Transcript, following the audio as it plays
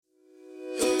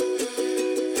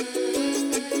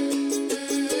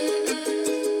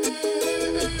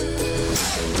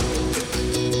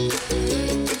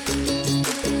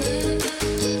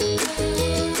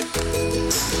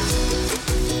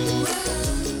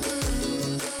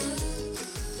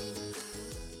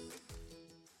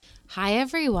Hi,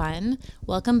 everyone.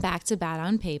 Welcome back to Bad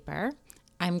on Paper.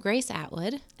 I'm Grace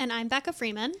Atwood. And I'm Becca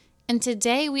Freeman. And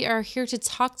today we are here to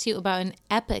talk to you about an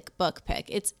epic book pick.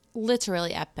 It's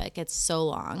literally epic. It's so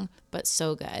long, but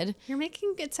so good. You're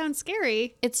making it sound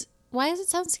scary. Why does it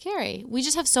sound scary? We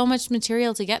just have so much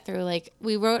material to get through. Like,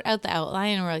 we wrote out the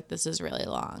outline and we're like, this is really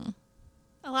long.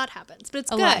 A lot happens, but it's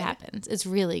good. A lot happens. It's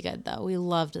really good, though. We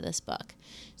loved this book.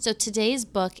 So today's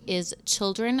book is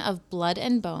Children of Blood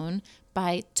and Bone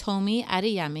by Tomi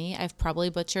Adeyemi. I've probably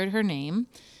butchered her name,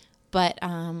 but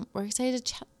we're excited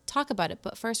to talk about it.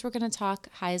 But first, we're going to talk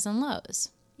highs and lows.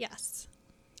 Yes.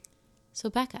 So,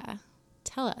 Becca,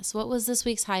 tell us, what was this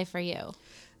week's high for you?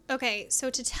 Okay, so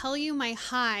to tell you my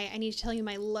high, I need to tell you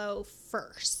my low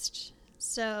first.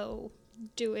 So,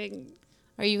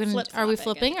 Are we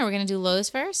flipping? Are we going to do lows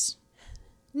first?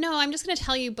 No, I'm just going to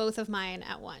tell you both of mine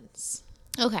at once.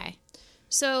 Okay.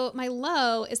 So my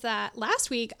low is that last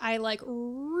week I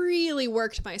really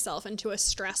worked myself into a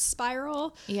stress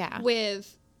spiral. Yeah.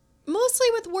 Mostly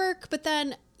with work, but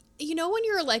then you know when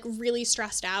you're really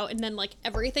stressed out and then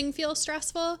everything feels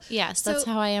stressful? Yes, that's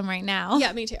how I am right now.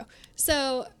 Yeah, me too.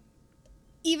 So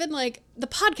even the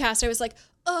podcast, I was like,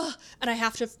 ugh, and I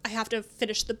have to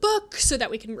finish the book so that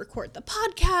we can record the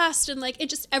podcast,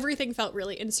 and everything felt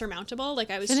really insurmountable.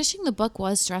 Finishing the book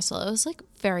was stressful. It was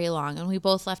very long, and we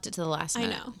both left it to the last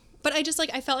minute. I know. But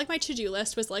I felt like my to-do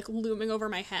list was looming over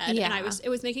my head, yeah. And it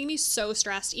was making me so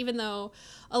stressed, even though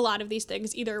a lot of these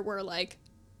things either were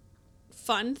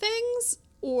fun things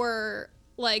or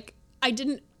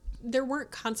there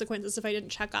weren't consequences if I didn't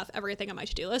check off everything on my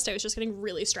to-do list. I was just getting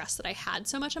really stressed that I had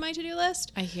so much on my to-do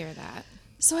list. I hear that.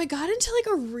 So I got into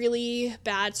a really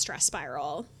bad stress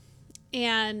spiral,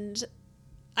 and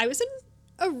I'm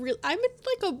in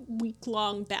a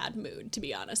week-long bad mood, to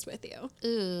be honest with you.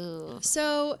 Ooh.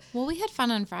 So, well, we had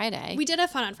fun on Friday. We did have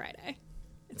fun on Friday.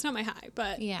 It's not my high,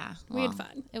 but yeah, we had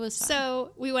fun. It was fun.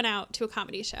 So we went out to a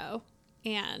comedy show,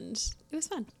 and it was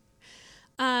fun.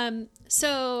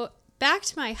 So back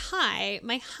to my high.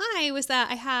 My high was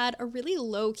that I had a really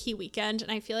low-key weekend,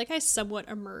 and I feel like I somewhat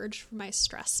emerged from my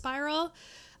stress spiral.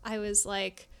 I was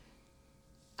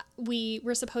we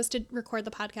were supposed to record the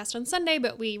podcast on Sunday,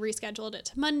 but we rescheduled it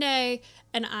to Monday,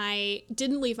 and I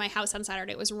didn't leave my house on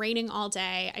Saturday. It was raining all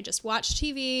day. I just watched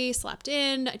TV, slept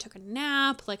in, I took a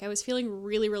nap. I was feeling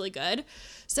really, really good.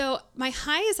 So my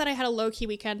high is that I had a low-key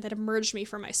weekend that emerged me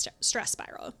from my stress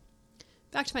spiral.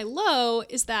 Back to my low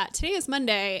is that today is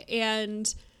Monday,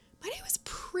 and my day was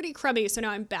pretty crummy, so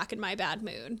now I'm back in my bad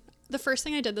mood. The first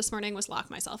thing I did this morning was lock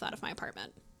myself out of my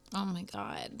apartment. Oh my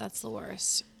God, that's the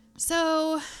worst.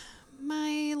 So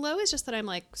my low is just that I'm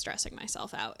stressing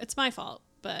myself out. It's my fault,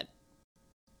 but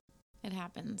it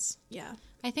happens. Yeah.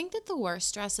 I think that the worst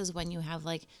stress is when you have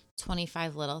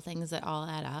 25 little things that all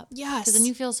add up. Yes. Because then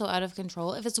you feel so out of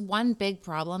control. If it's one big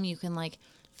problem, you can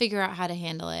figure out how to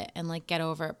handle it and get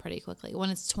over it pretty quickly. When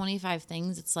it's 25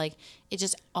 things, it's it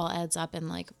just all adds up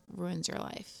and ruins your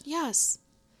life. Yes.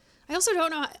 I also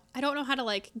don't know how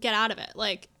to get out of it.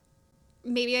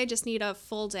 Maybe I just need a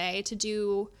full day to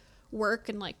do work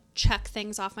and check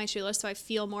things off my to-do list so I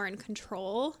feel more in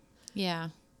control. Yeah.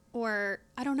 Or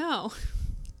I don't know.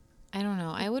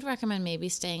 I would recommend maybe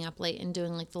staying up late and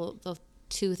doing the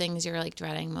two things you're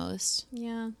dreading most.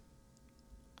 Yeah.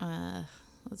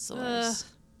 That's the worst.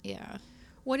 Yeah.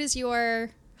 What is your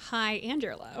high and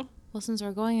your low? Well, since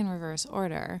we're going in reverse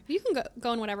order. You can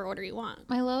go in whatever order you want.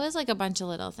 My low is a bunch of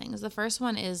little things. The first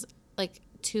one is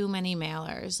too many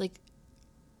mailers.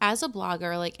 As a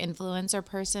blogger, influencer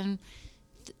person,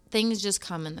 things just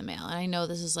come in the mail. And I know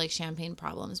this is champagne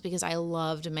problems because I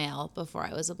loved mail before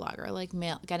I was a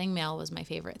blogger. Getting mail was my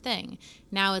favorite thing.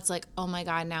 Now it's oh my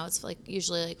God, now it's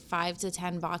usually 5 to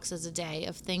 10 boxes a day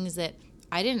of things that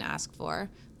I didn't ask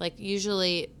for.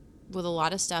 Usually with a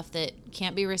lot of stuff that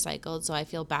can't be recycled, so I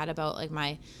feel bad about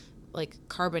my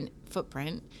carbon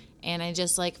footprint, and I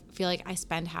just feel I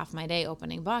spend half my day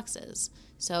opening boxes.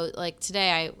 So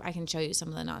today I can show you some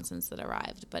of the nonsense that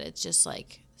arrived, but it's just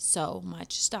so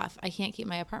much stuff. I can't keep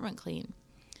my apartment clean.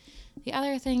 The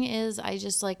other thing is I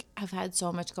just have had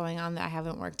so much going on that I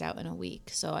haven't worked out in a week.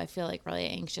 So I feel really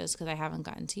anxious because I haven't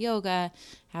gotten to yoga,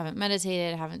 haven't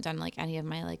meditated, haven't done any of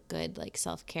my good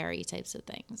self-care-y types of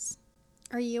things.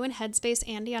 Are you and Headspace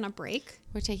Andy on a break?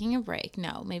 We're taking a break.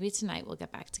 No, maybe tonight we'll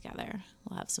get back together.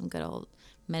 We'll have some good old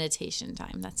meditation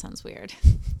time. That sounds weird.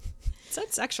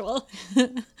 Sounds sexual.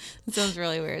 It sounds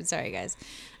really weird. Sorry, guys.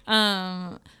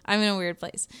 I'm in a weird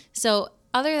place. So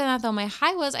other than that, though, my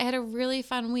high was I had a really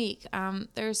fun week.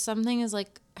 There's some things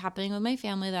happening with my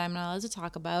family that I'm not allowed to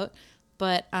talk about,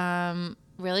 but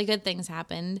really good things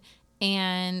happened.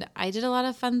 And I did a lot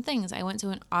of fun things. I went to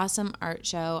an awesome art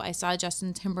show. I saw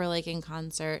Justin Timberlake in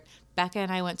concert. Becca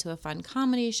and I went to a fun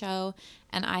comedy show.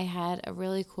 And I had a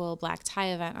really cool black tie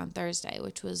event on Thursday,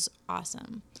 which was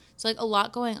awesome. So like a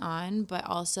lot going on, but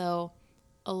also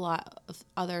a lot of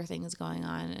other things going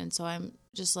on. And so I'm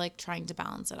just like trying to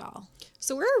balance it all.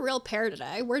 So we're a real pair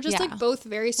today. We're just like both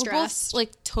very stressed. We're both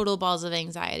like total balls of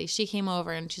anxiety. She came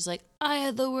over and she's like, I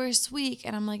had the worst week.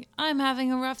 And I'm like, I'm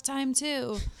having a rough time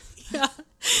too. Yeah.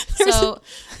 So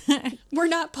we're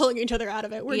not pulling each other out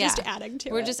of it. We're just adding to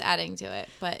it. We're just adding to it,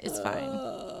 but it's fine.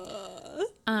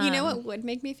 You know what would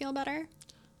make me feel better?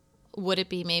 Would it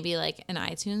be maybe like an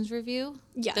iTunes review?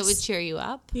 Yes. That would cheer you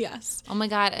up? Yes. Oh my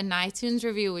God, an iTunes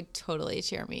review would totally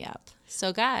cheer me up.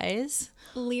 So guys,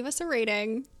 leave us a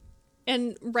rating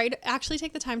and actually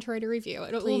take the time to write a review.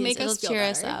 It will make us feel cheer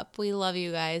better. us up. We love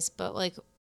you guys, but like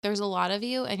there's a lot of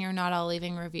you and you're not all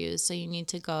leaving reviews, so you need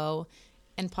to go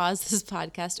and pause this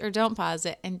podcast, or don't pause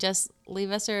it, and just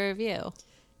leave us a review.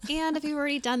 And if you've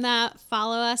already done that,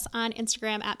 follow us on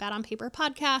Instagram at Bad on Paper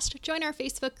Podcast. Join our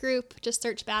Facebook group. Just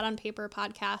search Bad on Paper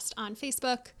Podcast on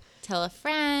Facebook. Tell a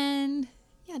friend.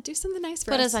 Yeah, do something nice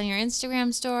for us. Put us on your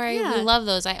Instagram story. Yeah. We love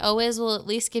those. I always will at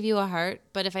least give you a heart,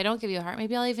 but if I don't give you a heart,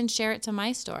 maybe I'll even share it to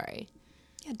my story.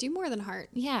 Yeah, do more than heart.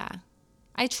 Yeah.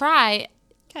 I try.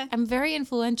 Okay. I'm very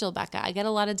influential, Becca. I get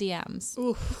a lot of DMs.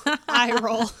 Ooh, eye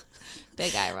roll.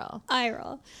 Big eye roll. Eye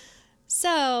roll.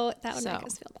 So that would make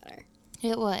us feel better.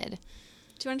 It would.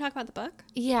 Do you want to talk about the book?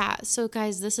 Yeah. So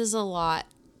guys, this is a lot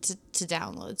to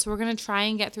download. So we're going to try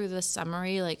and get through the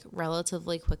summary like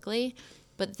relatively quickly,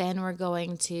 but then we're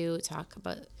going to talk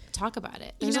about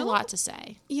it. There's a lot to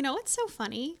say. You know what's so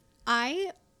funny?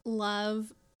 I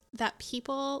love that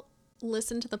people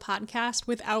listen to the podcast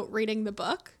without reading the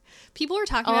book. People were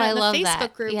talking about it in the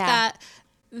Facebook group that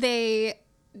they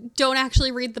don't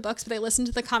actually read the books, but they listen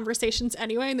to the conversations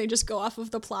anyway, and they just go off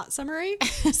of the plot summary.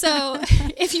 So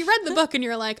if you read the book and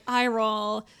you're like, eye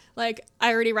roll, like,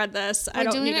 I already read this. I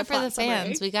don't need a plot summary. We're doing it for the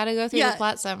fans. We got to go through the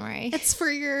plot summary. It's for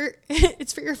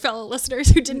your fellow listeners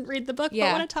who didn't read the book but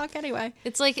want to talk anyway.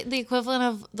 It's like the equivalent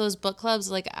of those book clubs.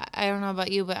 Like, I don't know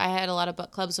about you, but I had a lot of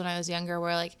book clubs when I was younger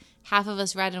where like half of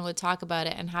us read and would talk about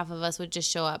it and half of us would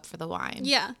just show up for the wine.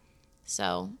 Yeah.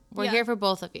 So we're here for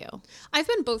both of you. I've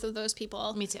been both of those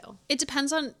people. Me too. It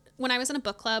depends on when I was in a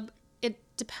book club. It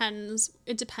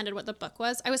depended what the book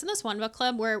was. I was in this one book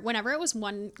club where whenever it was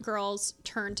one girl's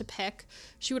turn to pick,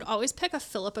 she would always pick a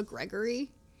Philippa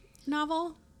Gregory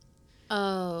novel.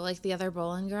 Oh, like The Other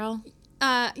Boleyn Girl?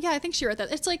 Yeah, I think she wrote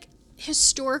that. It's like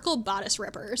historical bodice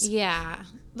rippers. Yeah.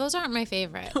 Those aren't my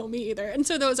favorite. No, me either. And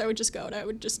so those I would just go and I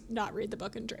would just not read the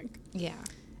book and drink. Yeah.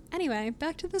 Anyway,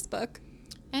 back to this book.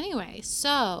 Anyway,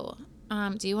 so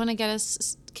do you want to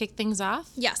kick things off?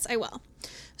 Yes, I will.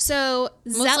 So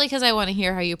mostly because I want to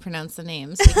hear how you pronounce the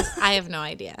names, because I have no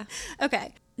idea.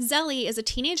 Okay. Zelly is a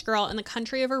teenage girl in the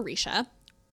country of Orisha,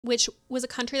 which was a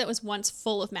country that was once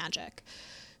full of magic.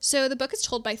 So the book is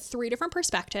told by 3 different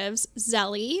perspectives: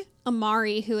 Zelly,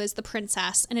 Amari, who is the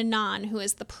princess, and Anan, who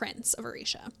is the prince of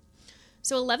Orisha.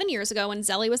 So 11 years ago, when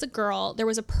Zelly was a girl, there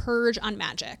was a purge on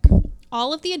magic.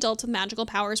 All of the adults with magical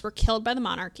powers were killed by the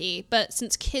monarchy, but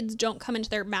since kids don't come into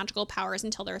their magical powers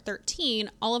until they're 13,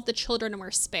 all of the children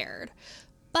were spared.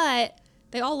 But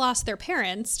they all lost their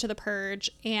parents to the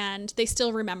purge, and they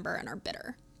still remember and are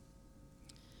bitter.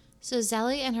 So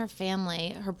Zelly and her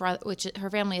family, her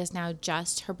family is now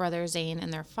just her brother Zane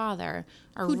and their father,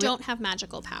 who don't have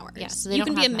magical powers. Yes, so they you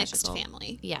don't can have be a mixed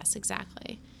family. Yes,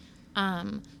 exactly.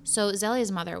 So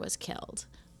Zelly's mother was killed.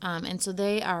 And so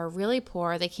they are really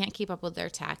poor. They can't keep up with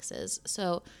their taxes.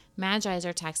 So Magi's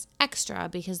are taxed extra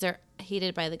because they're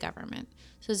hated by the government.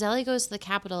 So Zelly goes to the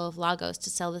capital of Lagos to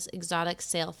sell this exotic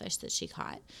sailfish that she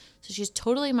caught. So she's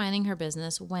totally minding her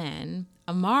business when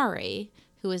Amari,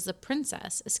 who is the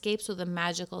princess, escapes with a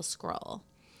magical scroll.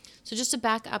 So just to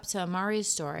back up to Amari's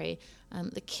story,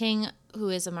 the king, who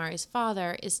is Amari's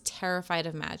father, is terrified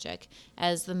of magic,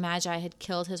 as the Magi had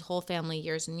killed his whole family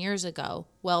years and years ago,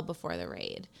 well before the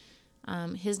raid.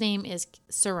 His name is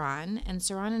Saran, and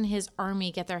Saran and his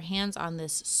army get their hands on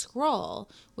this scroll,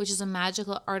 which is a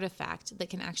magical artifact that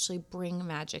can actually bring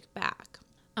magic back.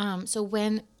 So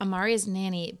when Amari's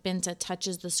nanny, Binta,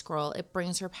 touches the scroll, it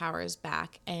brings her powers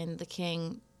back, and the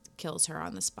king kills her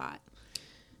on the spot.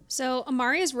 So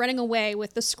Amari is running away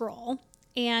with the scroll,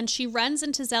 and she runs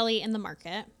into Zelly in the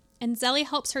market, and Zelly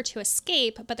helps her to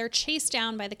escape, but they're chased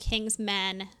down by the king's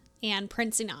men and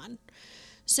Prince Inan.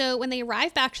 So when they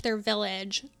arrive back to their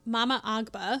village, Mama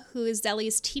Agba, who is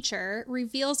Zelly's teacher,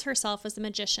 reveals herself as a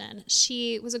magician.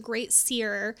 She was a great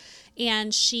seer,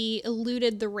 and she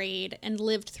eluded the raid and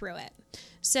lived through it.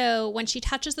 So when she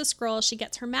touches the scroll, she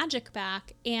gets her magic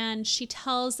back, and she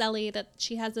tells Zelly that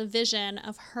she has a vision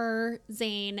of her,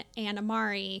 Zane, and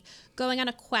Amari going on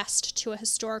a quest to a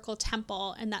historical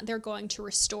temple, and that they're going to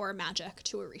restore magic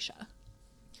to Orisha.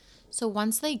 So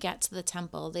once they get to the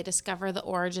temple, they discover the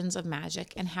origins of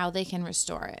magic and how they can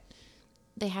restore it.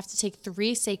 They have to take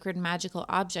 3 sacred magical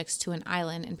objects to an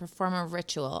island and perform a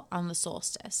ritual on the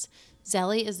solstice.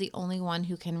 Zelly is the only one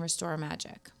who can restore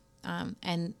magic.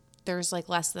 And there's like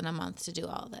less than a month to do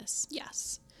all this.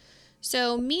 Yes.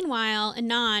 So meanwhile,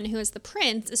 Anan, who is the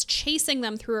prince, is chasing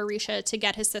them through Orisha to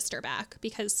get his sister back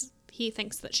because he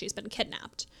thinks that she's been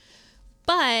kidnapped.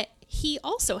 But he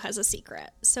also has a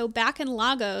secret. So back in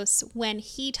Lagos, when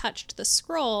he touched the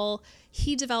scroll,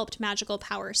 he developed magical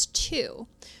powers too.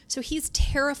 So he's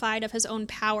terrified of his own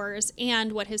powers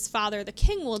and what his father, the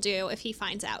king, will do if he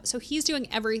finds out. So he's doing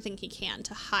everything he can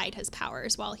to hide his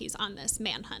powers while he's on this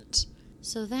manhunt.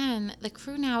 So then the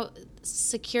crew now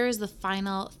secures the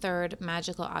final 3rd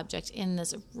magical object in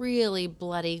this really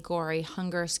bloody, gory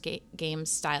Hunger Games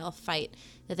style fight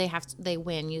that they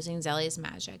win using Zelly's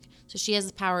magic. So she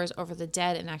has powers over the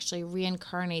dead and actually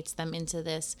reincarnates them into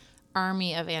this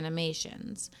army of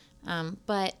animations.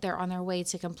 But they're on their way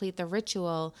to complete the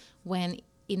ritual when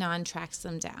Inan tracks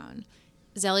them down.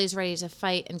 Zelly's ready to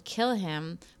fight and kill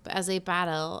him, but as they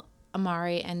battle,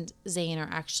 Amari and Zane are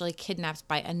actually kidnapped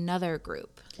by another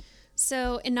group.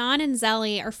 So Inan and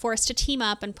Zelly are forced to team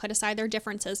up and put aside their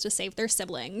differences to save their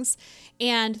siblings.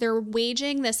 And they're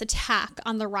waging this attack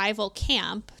on the rival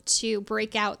camp to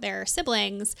break out their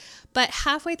siblings. But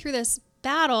halfway through this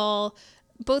battle,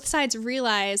 both sides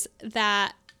realize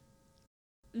that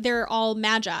they're all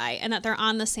magi and that they're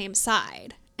on the same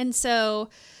side. And so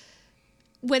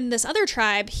when this other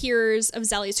tribe hears of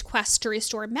Zelly's quest to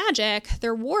restore magic,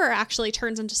 their war actually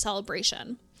turns into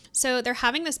celebration. So they're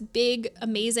having this big,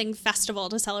 amazing festival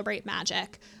to celebrate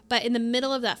magic. But in the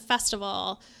middle of that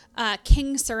festival,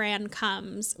 King Saran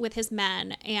comes with his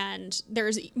men, and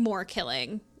there's more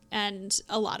killing, and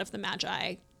a lot of the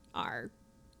magi are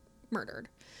murdered.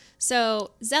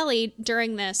 So Zelly,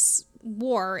 during this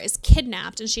war, is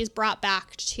kidnapped, and she's brought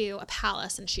back to a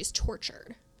palace, and she's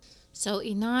tortured. So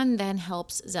Inan then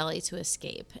helps Zelly to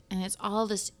escape, and it's all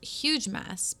this huge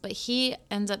mess, but he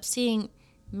ends up seeing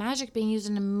magic being used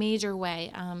in a major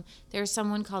way. There's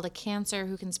someone called a cancer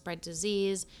who can spread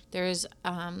disease. There's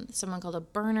someone called a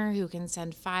burner who can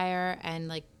send fire and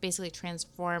like basically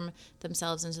transform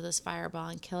themselves into this fireball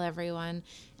and kill everyone.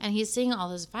 And he's seeing all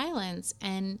this violence,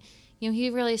 and he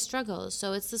really struggles.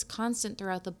 So it's this constant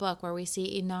throughout the book where we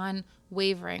see Inan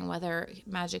wavering whether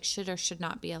magic should or should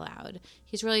not be allowed.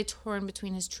 He's really torn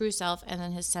between his true self and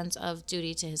then his sense of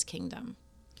duty to his kingdom.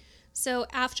 So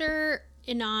after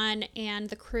Inan and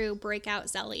the crew break out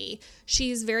Zelly,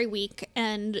 she's very weak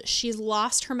and she's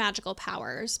lost her magical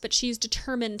powers, but she's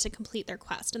determined to complete their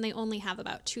quest, and they only have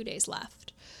about 2 days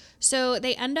left. So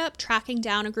they end up tracking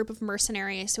down a group of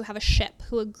mercenaries who have a ship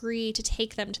who agree to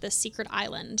take them to this secret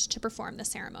island to perform the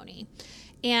ceremony.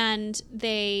 And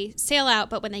they sail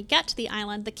out, but when they get to the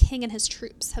island, the king and his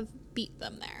troops have beat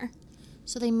them there.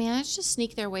 So they manage to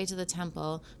sneak their way to the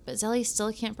temple, but Zelly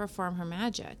still can't perform her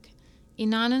magic.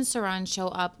 Inan and Saran show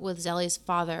up with Zelly's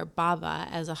father, Baba,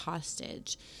 as a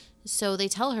hostage. So they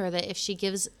tell her that if she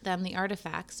gives them the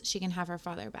artifacts, she can have her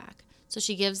father back. So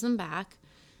she gives them back.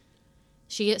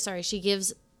 She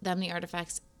gives them the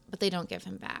artifacts, but they don't give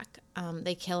him back.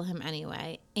 They kill him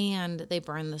anyway, and they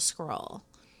burn the scroll.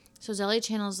 So Zelly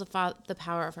channels the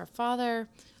power of her father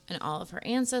and all of her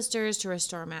ancestors to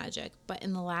restore magic. But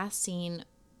in the last scene,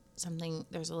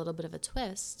 there's a little bit of a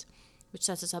twist, which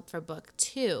sets us up for book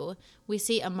 2. We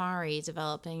see Amari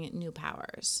developing new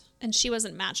powers. And she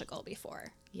wasn't magical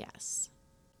before. Yes.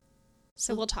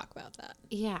 So we'll talk about that.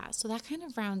 Yeah, so that kind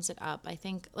of rounds it up. I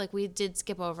think we did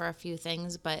skip over a few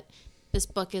things, but this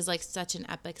book is such an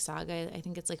epic saga. I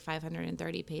think it's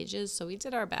 530 pages, so we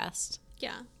did our best.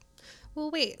 Yeah. Well,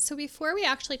 wait. So before we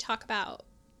actually talk about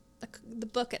the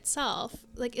book itself,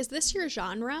 is this your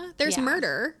genre? There's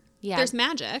murder. Yeah. There's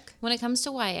magic. When it comes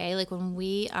to YA, when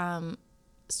we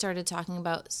started talking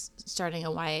about starting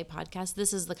a YA podcast,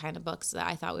 this is the kind of books that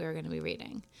I thought we were going to be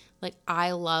reading.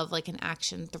 I love an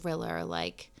action thriller,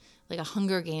 like a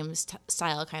Hunger Games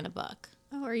style kind of book.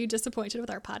 Oh, are you disappointed with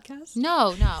our podcast?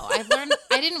 No. I've learned.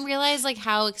 I didn't realize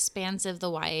how expansive the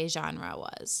YA genre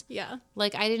was. Yeah. I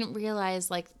didn't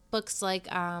realize books I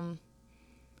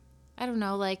don't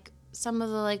know, some of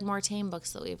the more tame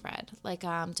books that we've read,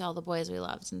 To All the Boys We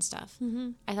Loved and stuff.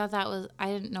 Mm-hmm. I thought that was, I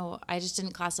didn't know, I just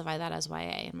didn't classify that as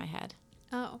YA in my head.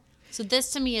 Oh. So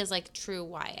this to me is true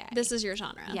YA. This is your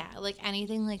genre. Yeah,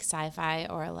 anything sci-fi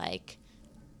or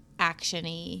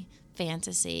action-y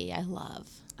fantasy. I love.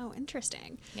 Oh,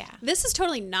 interesting. Yeah. This is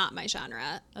totally not my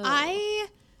genre. Oh. I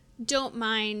don't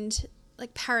mind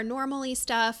like paranormal-y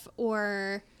stuff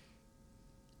or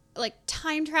like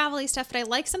time travel-y stuff, but I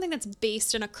like something that's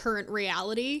based in a current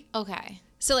reality. Okay.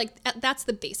 So like that's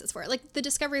the basis for it. Like The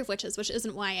Discovery of Witches, which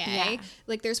isn't YA. Yeah.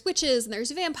 Like there's witches and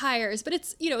there's vampires, but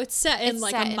it's, you know, it's set in It's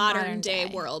like set a in modern day.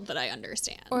 day world that I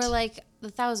understand. Or like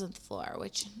The 1,000th Floor,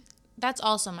 which that's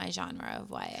also my genre of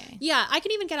YA. Yeah, I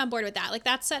can even get on board with that. Like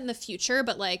that's set in the future,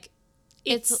 but like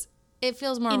It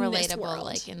feels more in this relatable, world.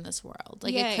 like in this world.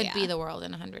 Like Yeah, it could yeah. be the world in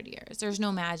 100 years. There's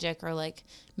no magic or like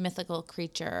mythical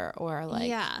creature or like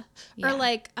yeah. Yeah. Or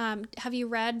like have you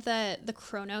read the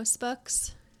Chronos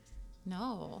books?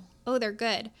 No. Oh, they're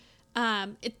good.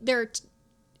 They're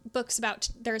books about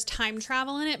there's time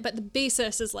travel in it, but the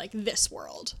basis is like this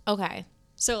world. Okay.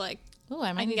 So like Oh,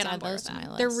 I might can need get to on add board those with to my that.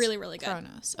 list. They're really, really good.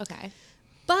 Chronos. Okay.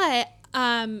 But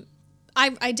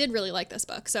I did really like this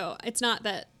book. So it's not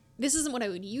that this isn't what I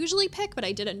would usually pick, but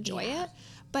I did enjoy Yeah. it.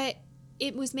 But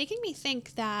it was making me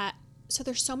think that so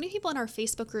there's so many people in our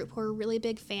Facebook group who are really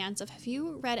big fans of have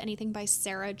you read anything by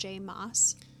Sarah J.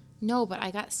 Maas? No, but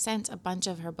I got sent a bunch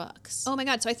of her books. Oh my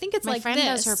god, so I think it's my like friend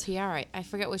this. does her PR. I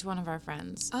forget which one of our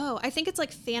friends. Oh, I think it's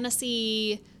like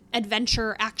fantasy,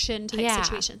 adventure, action type Yeah.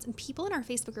 situations. And people in our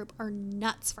Facebook group are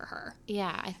nuts for her.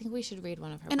 Yeah, I think we should read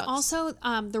one of her And books. also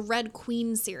the Red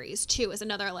Queen series, too, is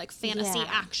another like fantasy Yeah.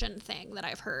 action thing that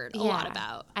I've heard a lot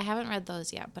about. I haven't read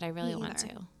those yet, but I really want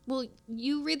Either. to. Well,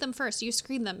 you read them first. You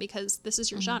screen them because this is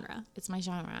your genre. It's my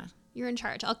genre. You're in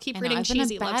charge. I'll keep I know, reading I've been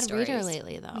cheesy a love bad stories. reader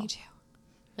lately, though. Me too.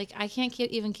 Like I can't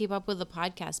even keep up with the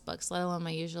podcast books, let alone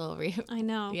my usual read. I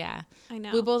know. Yeah, I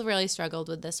know. We both really struggled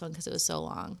with this one because it was so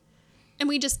long. And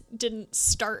we just didn't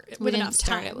start We with didn't enough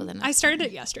start time. it with enough I started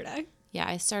it yesterday. Yeah,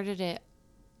 I started it,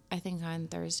 I think on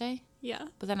Thursday, Yeah.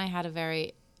 but then I had a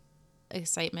very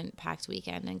excitement-packed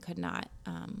weekend and could not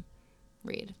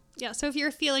read. Yeah. So if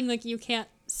you're feeling like you can't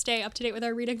stay up to date with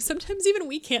our reading, sometimes even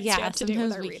we can't stay up to date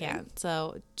with sometimes our we reading. can't.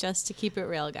 So just to keep it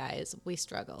real, guys, we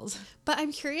struggled. But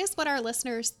I'm curious what our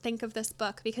listeners think of this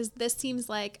book because this seems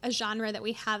like a genre that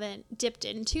we haven't dipped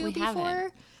into We before.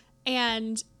 haven't.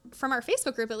 And from our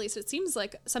Facebook group, at least, it seems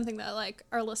like something that like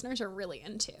our listeners are really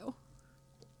into.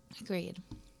 Agreed.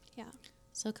 Yeah.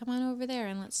 So come on over there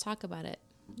and let's talk about it.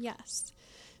 Yes.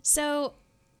 So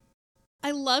I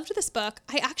loved this book.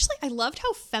 I loved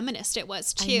how feminist it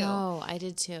was too. I know, I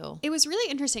did too. It was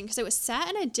really interesting because it was set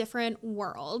in a different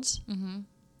world Mm-hmm.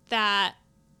 that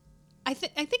I think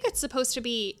it's supposed to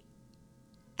be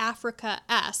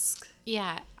Africa-esque.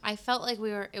 Yeah, I felt like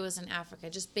it was in Africa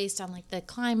just based on like the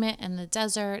climate and the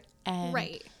desert and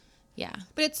Right. Yeah,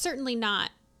 But it's certainly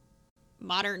not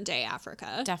modern day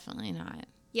Africa. definitely not.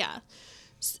 Yeah.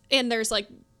 And there's like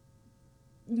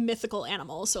mythical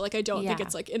animals. So like I don't think Yeah.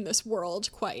 it's like in this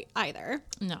world quite either.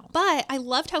 No. But I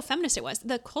loved how feminist it was.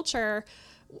 The culture,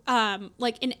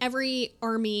 like in every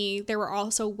army, there were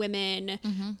also women.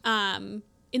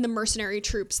 In the mercenary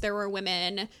troops, there were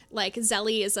women. Like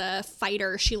Zelly is a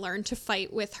fighter. She learned to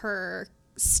fight with her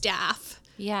staff.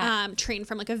 Yeah. Trained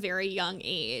from like a very young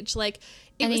age. Like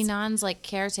it And was. Inan's like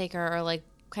caretaker or like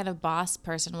kind of boss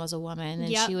person was a woman and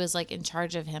Yep. she was like in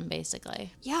charge of him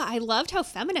basically. Yeah, I loved how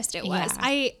feminist it was.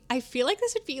 Yeah. I feel like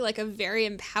this would be like a very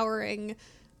empowering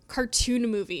cartoon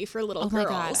movie for little Oh girls. my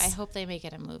god, I hope they make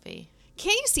it a movie.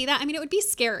 Can't you see that? I mean, it would be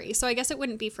scary, so I guess it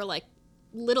wouldn't be for like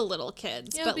little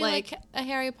kids, It would but be like a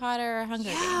Harry Potter or Hunger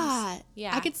Games.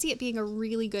 Yeah. I could see it being a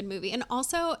really good movie. And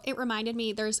also, it reminded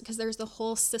me there's the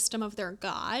whole system of their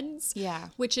gods, Yeah.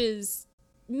 which is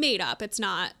made up. It's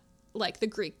not like the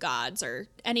Greek gods or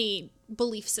any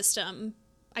belief system.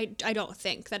 I don't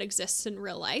think that exists in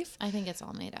real life. I think it's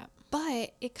all made up.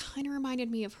 But it kind of reminded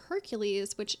me of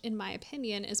Hercules, which, in my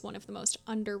opinion, is one of the most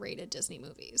underrated Disney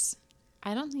movies.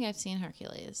 I don't think I've seen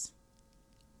Hercules.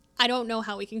 I don't know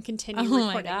how we can continue Oh my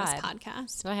recording this God.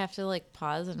 podcast. Do I have to like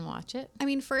pause and watch it? I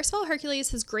mean, first of all,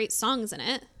 Hercules has great songs in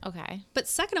it. Okay. But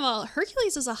second of all,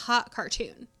 Hercules is a hot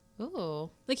cartoon. Ooh.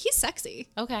 Like, he's sexy.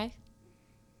 Okay.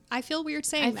 I feel weird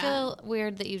saying I that. feel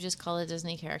weird that you just call a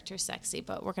Disney character sexy,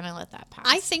 but we're gonna let that pass.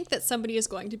 I think that somebody is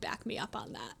going to back me up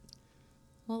on that.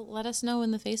 Well, let us know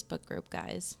in the Facebook group,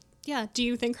 guys. Yeah. Do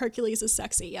you think Hercules is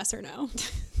sexy? Yes or no?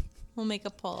 We'll make a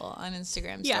poll on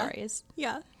Instagram Yeah. stories.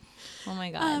 Yeah. Oh my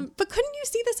god. But couldn't you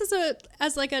see this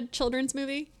as like a children's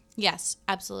movie? Yes,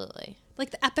 absolutely.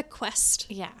 Like the epic quest?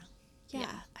 Yeah.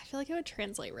 Yeah. I feel like it would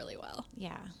translate really well.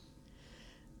 Yeah.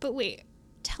 But wait,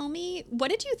 tell me, what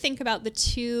did you think about the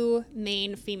two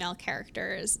main female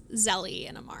characters, Zelly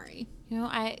and Amari?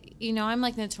 I'm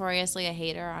like notoriously a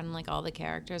hater on like all the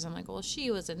characters. I'm like, well,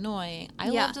 she was annoying. I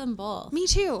Yeah. loved them both. Me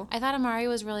too. I thought Amari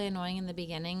was really annoying in the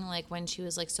beginning, like when she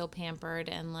was like so pampered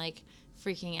and like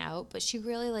freaking out, but she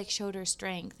really like showed her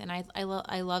strength, and I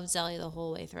loved Zelly the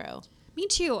whole way through. Me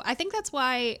too. I think that's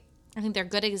why. I think they're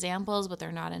good examples, but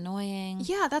they're not annoying.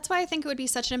 Yeah, that's why I think it would be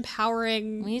such an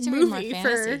empowering We need to read more movie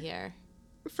fantasy here.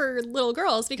 for little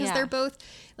girls, because Yeah. they're both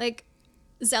like,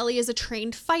 Zelly is a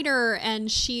trained fighter, and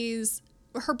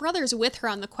her brother's with her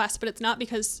on the quest, but it's not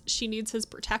because she needs his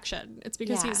protection. It's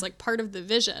because Yeah. he's like part of the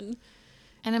vision.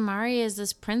 And Amari is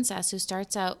this princess who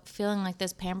starts out feeling like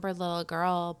this pampered little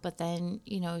girl, but then,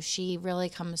 she really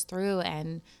comes through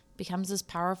and becomes this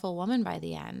powerful woman by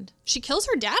the end. She kills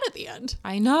her dad at the end.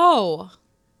 I know.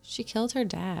 She killed her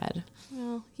dad.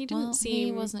 Well, he didn't seem.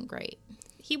 He wasn't great.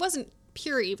 He wasn't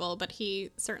pure evil, but he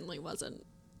certainly wasn't.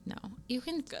 No. You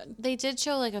can Good. They did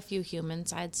show like a few human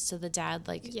sides to the dad,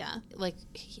 like Yeah. like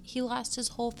he lost his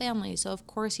whole family, so of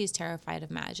course he's terrified of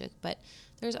magic, but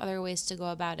there's other ways to go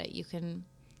about it. You can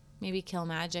maybe kill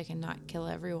magic and not kill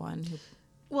everyone who.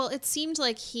 Well, it seemed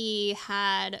like he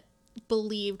had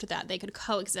believed that they could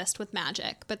coexist with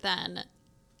magic, but then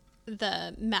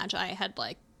the Magi had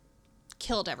like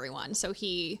killed everyone, so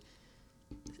he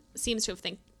seems to have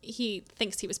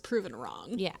thinks he was proven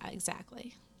wrong. Yeah,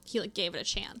 exactly. He like gave it a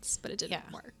chance, but it didn't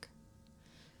Yeah. work.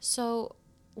 So,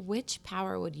 which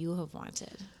power would you have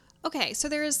wanted? Okay, so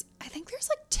I think there's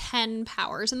like 10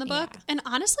 powers in the book, Yeah. and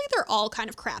honestly they're all kind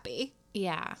of crappy.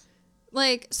 Yeah.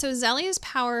 Like, so Zellia's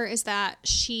power is that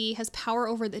she has power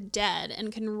over the dead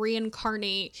and can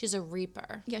reincarnate. She's a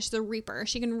reaper. Yeah, she's a reaper.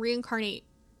 She can reincarnate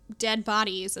dead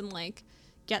bodies and like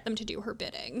get them to do her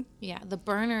bidding. Yeah, the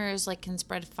burners like can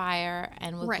spread fire,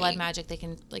 and with Right. blood magic they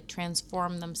can like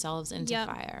transform themselves into Yep.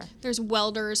 fire. There's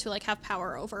welders who like have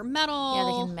power over metal. Yeah,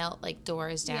 they can melt like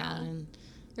doors down. Yeah. And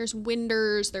There's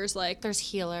winders. There's like there's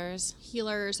healers.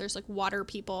 healers. There's like water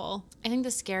people. I think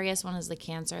the scariest one is the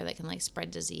cancer that can like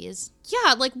spread disease.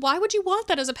 Yeah, like why would you want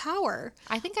that as a power?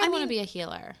 I think I I want to mean- be a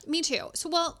healer. Me too. So,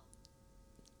 well,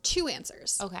 two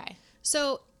answers. Okay.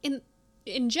 So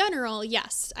in general,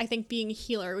 yes, I think being a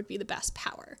healer would be the best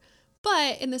power.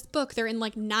 But in this book, they're in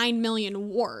like 9 million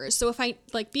wars. So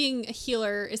if being a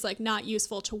healer is like not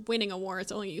useful to winning a war,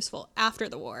 it's only useful after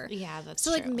the war. Yeah, that's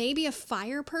So true. like maybe a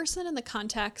fire person in the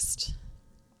context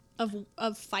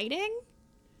of fighting,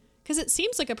 because it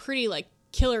seems like a pretty like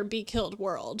kill or be killed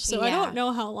world. So I Yeah. don't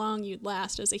know how long you'd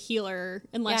last as a healer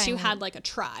unless Yeah, you I mean- had like a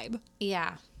tribe.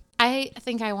 Yeah. I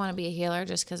think I want to be a healer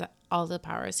just because all the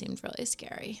powers seemed really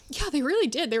scary. Yeah, they really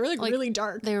did. They were like really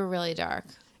dark. They were really dark.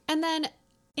 And then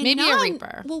in Maybe a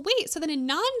reaper. Well, wait. So then in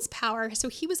Nan's power, so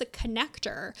he was a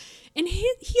connector, and he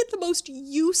had the most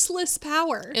useless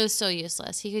power. It was so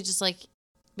useless. He could just like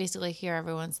basically hear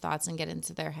everyone's thoughts and get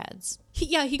into their heads.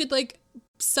 He could like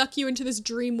suck you into this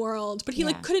dream world, but he Yeah.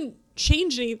 like couldn't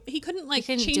change he couldn't like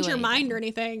couldn't change do your mind anything. or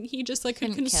anything. He just like could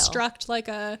Couldn't kill. construct like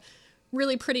a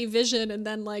really pretty vision, and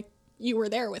then like you were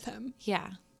there with him.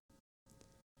 Yeah.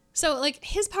 So like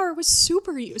his power was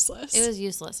super useless. It was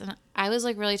useless. And I was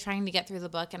like really trying to get through the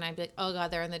book, and I'd be like, oh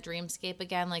God, they're in the dreamscape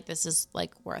again. Like this is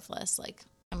like worthless. Like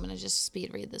I'm going to just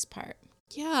speed read this part.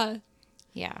 Yeah.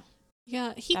 Yeah.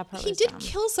 Yeah. He That part he was did dumb.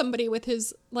 kill somebody with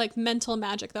his like mental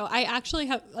magic though. I actually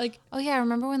have like Oh yeah.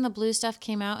 Remember when the blue stuff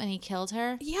came out and he killed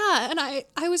her? yeah, and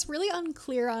I was really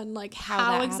unclear on like How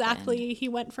how that exactly he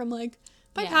went from like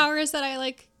my Yeah. power is that I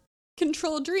like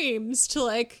control dreams to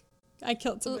like I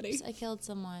killed somebody. Oops, I killed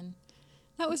someone.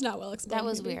 That was not well explained. That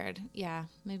was maybe. weird. Yeah.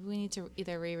 Maybe we need to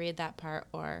either reread that part,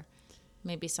 or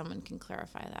maybe someone can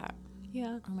clarify that.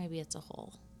 Yeah, Or maybe it's a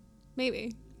hole.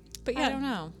 maybe. But yeah, I don't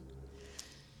know.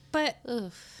 But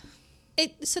Oof.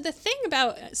 so the thing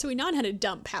about Inan had a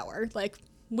dumb power, like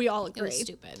we all It agree. was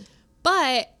stupid.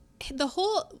 But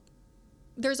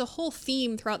there's a whole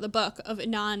theme throughout the book of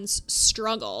Inan's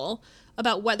struggle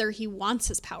about whether he wants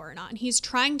his power or not. And he's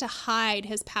trying to hide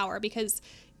his power because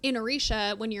in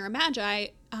Orisha, when you're a magi,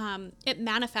 it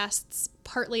manifests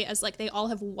partly as like they all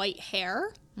have white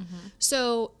hair.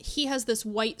 So he has this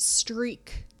white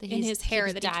streak That in he's- his hair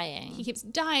keeps that dyeing. he keeps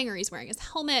dying, or he's wearing his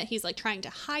helmet. He's like trying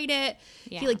to hide it.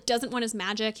 Yeah. He like doesn't want his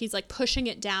magic. He's like pushing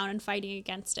it down and fighting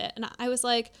against it. And I was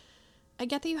like, I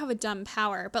get that you have a dumb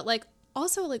power, but like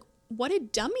also like what a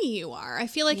dummy you are. I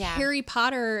feel like Yeah. Harry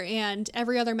Potter and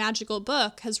every other magical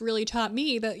book has really taught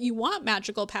me that you want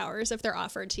magical powers if they're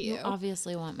offered to you. You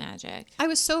obviously want magic. I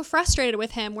was so frustrated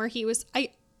with him where he was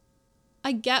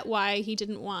I get why he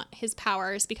didn't want his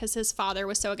powers because his father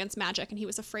was so against magic and he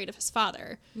was afraid of his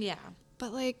father. Yeah.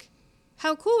 But like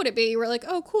how cool would it be? You were like,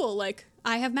 "Oh, cool. Like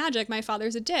I have magic. My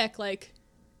father's a dick." Like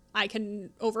I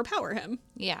can overpower him.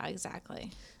 Yeah,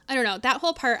 exactly. I don't know. That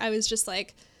whole part, I was just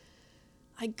like,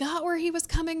 I got where he was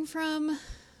coming from,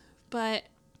 but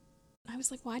I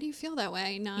was like, why do you feel that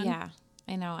way, Inan? Yeah,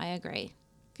 I know. I agree.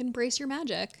 Embrace your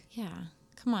magic. Yeah.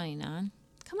 Come on, Inan.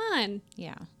 Come on.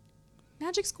 Yeah.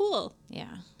 Magic's cool.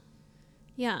 Yeah.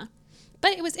 Yeah.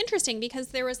 But it was interesting because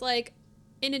there was like,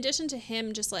 in addition to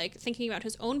him just like thinking about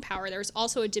his own power, there was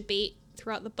also a debate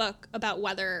throughout the book about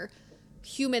whether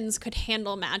humans could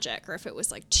handle magic or if it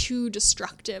was like too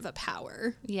destructive a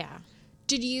power. Yeah.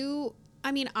 Did you,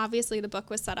 I mean, obviously the book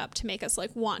was set up to make us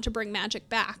like want to bring magic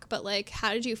back, but like,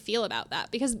 how did you feel about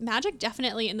that? Because magic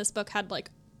definitely in this book had like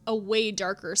a way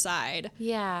darker side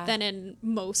Yeah. than in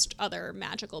most other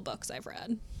magical books I've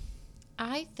read.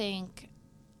 I think,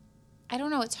 I don't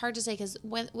know, it's hard to say because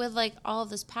with like all of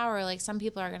this power, like some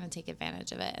people are going to take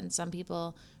advantage of it and some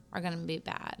people are going to be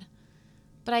bad.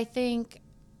 But I think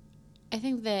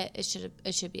that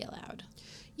it should be allowed.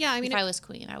 Yeah, I mean, if I was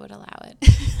queen, I would allow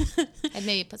it. I'd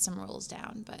maybe put some rules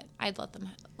down, but I'd let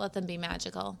them be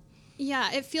magical.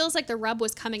 yeah, it feels like the rub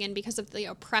was coming in because of the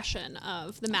oppression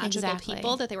of the magical Exactly.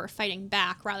 people that they were fighting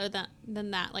back rather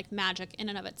than that like magic in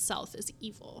and of itself is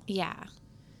evil. Yeah.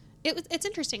 It's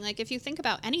interesting. Like if you think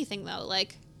about anything though,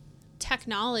 like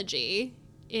technology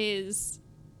is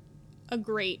a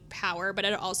great power, but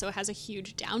it also has a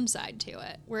huge downside to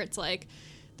it where it's like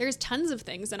there's tons of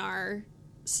things in our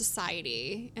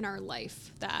society, in our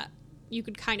life that you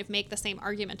could kind of make the same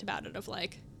argument about it of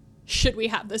like, should we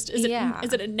have this? Is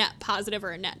it a net positive or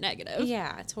a net negative?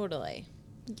 Yeah, totally.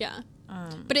 Yeah.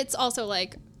 But it's also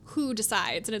like who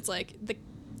decides, and it's like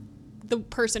the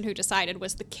person who decided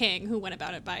was the king who went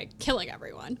about it by killing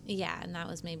everyone. Yeah, and that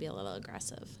was maybe a little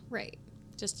aggressive. Right.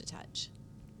 Just a touch.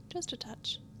 Just a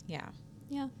touch. Yeah.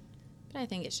 Yeah. But I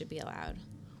think it should be allowed.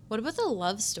 What about the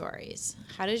love stories?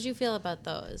 How did you feel about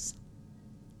those?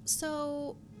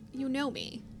 So, you know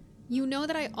me. You know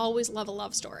that I always love a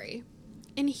love story.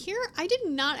 And here, I did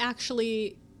not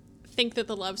actually think that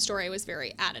the love story was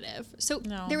very additive. So,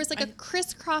 No, there was like a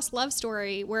crisscross love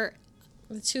story where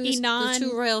The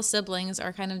two royal siblings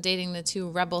are kind of dating the two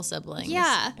rebel siblings.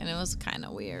 Yeah. And it was kind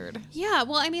of weird. yeah,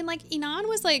 well, I mean, like, Inan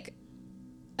was like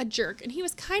a jerk, and he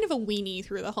was kind of a weenie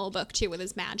through the whole book, too, with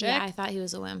his magic. Yeah, I thought he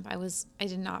was a wimp. I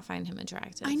did not find him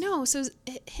attractive. I know. So,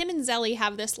 him and Zelly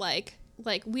have this, like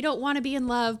we don't want to be in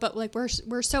love, but like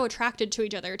we're so attracted to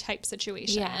each other type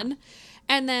situation. Yeah.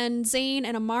 And then Zane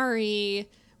and Amari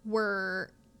were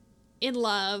in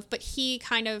love, but he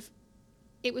kind of,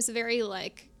 it was very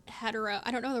like hetero.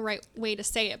 I don't know the right way to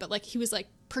say it, but like he was like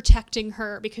protecting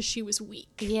her because she was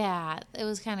weak. Yeah, it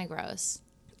was kind of gross.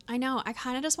 I know. I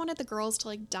kind of just wanted the girls to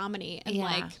like dominate and Yeah.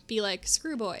 like be like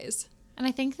screw boys. And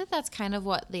I think that that's kind of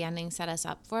what the ending set us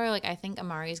up for. Like, I think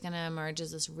Amari's going to emerge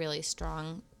as this really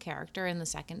strong character in the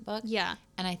second book. Yeah.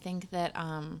 And I think that,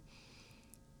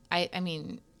 I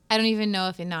mean, I don't even know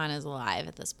if Inan is alive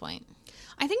at this point.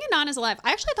 I think Inan is alive.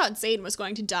 I actually thought Zane was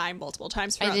going to die multiple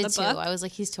times throughout I did the too. book. I was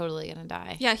like, he's totally going to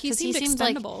die. Yeah, he 'Cause seemed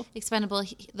expendable. Like expendable.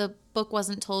 The book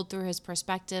wasn't told through his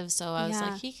perspective, so I was Yeah.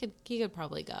 like, he could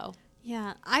probably go.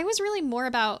 Yeah. I was really more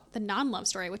about the non-love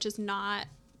story, which is not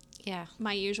Yeah.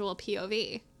 my usual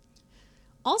POV.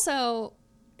 Also,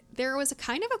 there was a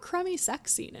kind of a crummy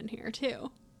sex scene in here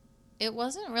too. It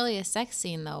wasn't really a sex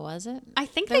scene though, was it? I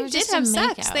think There they was did just a have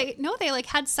sex. makeout. They like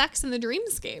had sex in the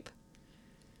dreamscape.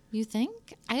 You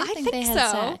think? I didn't I think they think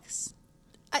had so. sex.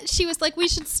 She was like, "We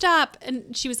should stop,"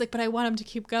 and she was like, "But I want him to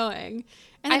keep going."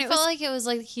 And then I felt like it was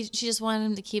like she just wanted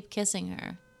him to keep kissing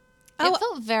her. Oh, It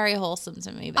felt very wholesome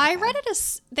to me. I Becca. read it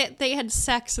as that they had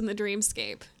sex in the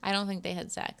dreamscape. I don't think they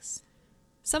had sex.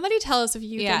 Somebody tell us if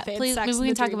you Yeah, think they had please. sex Maybe in we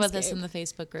can the talk about this dreamscape. in the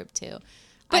Facebook group too.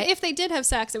 But if they did have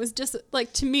sex, it was just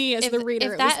like to me as the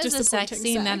reader, if that it was is a sex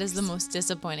disappointing scene, that sex. is the most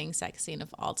disappointing sex scene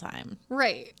of all time.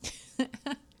 Right.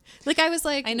 Like I was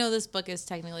like, I know this book is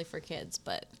technically for kids,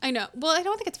 but I know. Well, I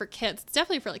don't think it's for kids. It's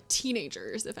definitely for like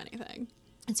teenagers, if anything.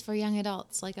 it's for young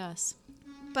adults like us.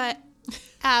 But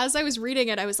as I was reading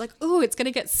it, I was like, "Ooh, it's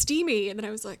gonna get steamy," and then I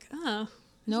was like, "Oh,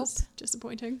 Nope. this is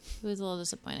disappointing." It was a little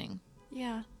disappointing.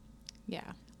 Yeah.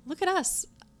 Yeah, Look at us,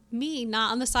 me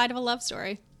not on the side of a love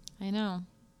story. I know.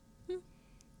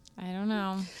 I don't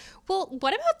know. Well,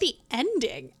 what about the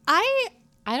ending? I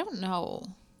don't know.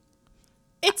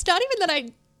 It's not even that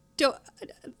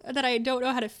I don't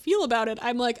know how to feel about it.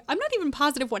 I'm like, I'm not even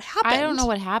positive what happened. I don't know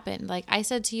what happened. Like I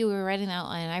said to you, we were writing the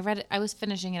outline. I was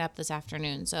finishing it up this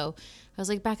afternoon. So I was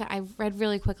like, Becca, I read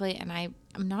really quickly and I'm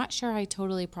not sure I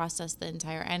totally processed the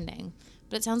entire ending.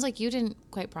 But it sounds like you didn't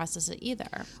quite process it either.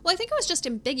 Well, I think it was just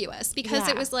ambiguous because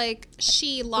it Yeah. was like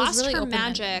she lost really her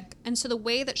open-ended. magic, and so the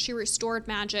way that she restored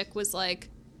magic was like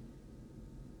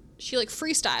she like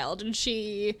freestyled and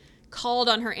she called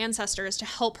on her ancestors to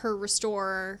help her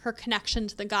restore her connection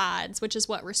to the gods, which is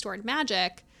what restored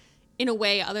magic in a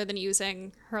way other than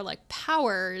using her like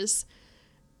powers.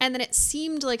 And then it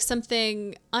seemed like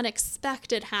something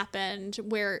unexpected happened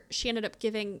where she ended up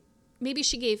giving, maybe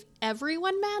she gave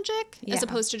everyone magic as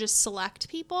opposed to just select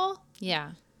people.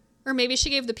 Yeah. Or maybe she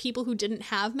gave the people who didn't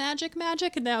have magic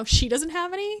and now she doesn't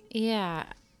have any. Yeah.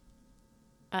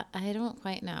 I don't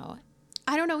quite know.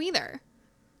 I don't know either.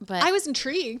 But I was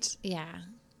intrigued. Yeah.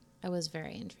 I was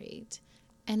very intrigued.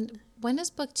 And when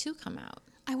does book 2 come out?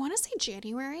 I want to say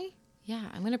January. Yeah,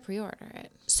 I'm going to pre-order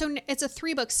it. So it's a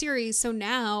 3-book series. So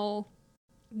now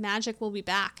magic will be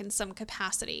back in some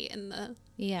capacity in the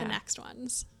next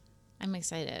ones. I'm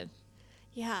excited.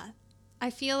 Yeah.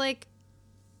 I feel like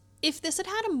if this had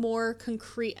had a more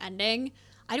concrete ending,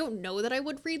 I don't know that I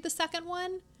would read the second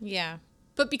one. Yeah.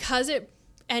 But because it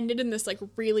ended in this like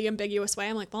really ambiguous way,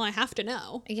 I'm like, well, I have to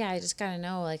know. Yeah, I just gotta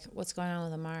know like what's going on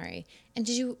with Amari. And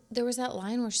there was that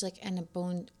line where she's like, and a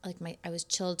bone, like I was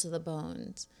chilled to the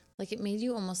bones. Like it made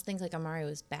you almost think like Amari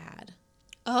was bad.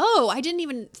 Oh, I didn't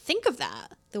even think of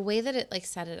that. The way that it like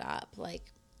set it up,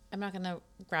 like I'm not gonna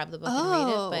grab the book and read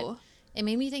it, but it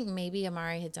made me think maybe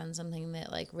Amari had done something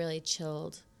that like really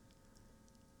chilled.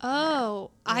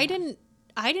 Oh, yeah.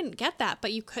 I didn't get that,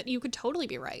 but you could totally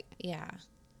be right. Yeah.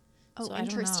 Oh, so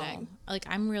interesting. I don't know. Like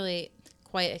I'm really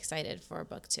quite excited for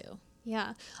book 2.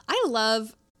 Yeah.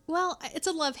 It's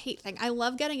a love-hate thing. I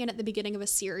love getting in at the beginning of a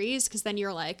series because then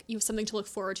you're like, you have something to look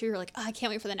forward to. You're like, oh, I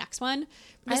can't wait for the next one.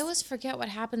 I always forget what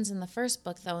happens in the first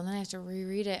book though, and then I have to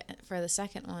reread it for the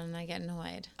second one and I get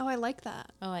annoyed. Oh, I like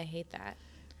that. Oh, I hate that.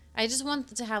 I just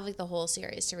want to have like the whole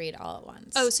series to read all at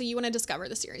once. Oh, so you want to discover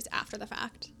the series after the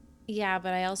fact? Yeah,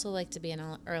 but I also like to be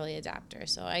an early adapter,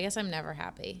 so I guess I'm never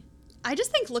happy. I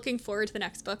just think looking forward to the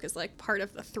next book is like part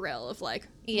of the thrill of like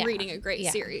reading a great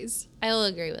series. I will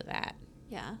agree with that.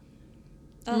 Yeah.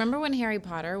 Remember when Harry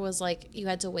Potter was like you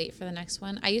had to wait for the next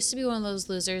one? I used to be one of those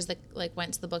losers that like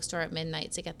went to the bookstore at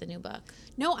midnight to get the new book.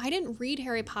 No, I didn't read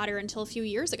Harry Potter until a few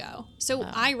years ago. So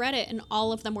I read it and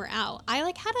all of them were out. I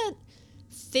like had a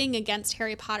thing against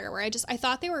Harry Potter where I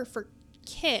thought they were for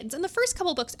kids. And the first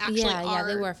couple books actually are. Yeah,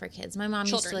 they were for kids. My mom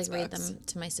used to like read books. them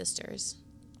to my sisters.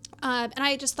 And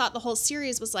I just thought the whole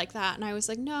series was like that. And I was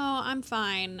like, no, I'm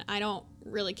fine. I don't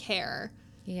really care.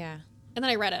 Yeah. And then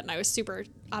I read it and I was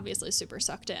obviously super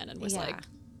sucked in and was like,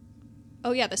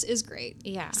 oh yeah, this is great.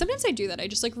 Yeah. Sometimes I do that. I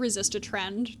just like resist a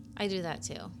trend. I do that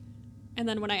too. And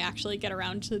then when I actually get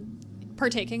around to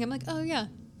partaking, I'm like, oh yeah.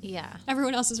 Yeah.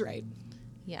 Everyone else is right.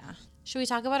 Yeah. Should we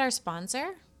talk about our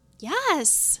sponsor?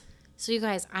 Yes. So you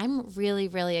guys, I'm really,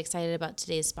 really excited about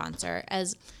today's sponsor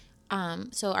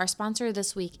so our sponsor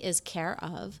this week is Care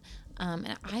of.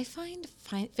 And I find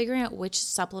figuring out which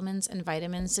supplements and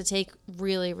vitamins to take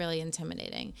really, really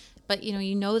intimidating. But,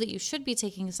 you know that you should be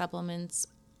taking supplements.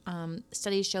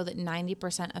 Studies show that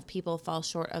 90% of people fall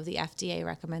short of the FDA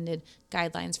recommended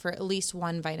guidelines for at least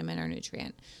one vitamin or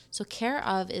nutrient. So Care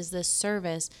of is this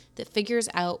service that figures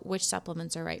out which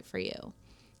supplements are right for you.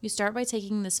 You start by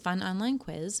taking this fun online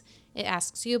quiz. It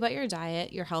asks you about your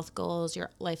diet, your health goals,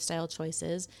 your lifestyle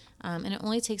choices, and it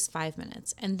only takes 5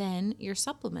 minutes. And then your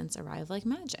supplements arrive like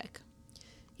magic.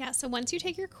 Yeah, so once you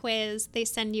take your quiz, they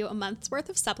send you a month's worth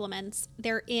of supplements.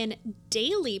 They're in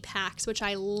daily packs, which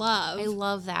I love. I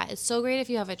love that. It's so great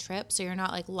if you have a trip, so you're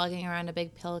not like lugging around a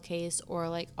big pill case or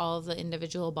like all of the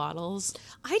individual bottles.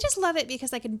 I just love it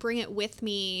because I can bring it with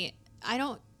me. I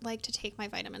don't like to take my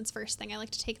vitamins first thing. I like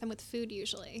to take them with food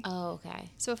usually. Oh, okay.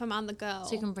 So if I'm on the go.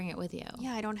 So you can bring it with you.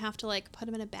 Yeah, I don't have to like put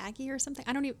them in a baggie or something.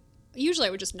 Usually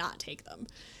I would just not take them.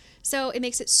 So it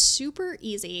makes it super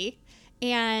easy.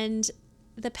 And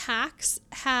the packs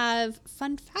have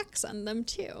fun facts on them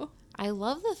too. I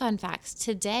love the fun facts.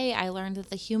 Today I learned that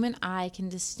the human eye can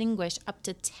distinguish up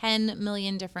to 10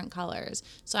 million different colors.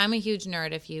 So I'm a huge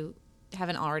nerd if you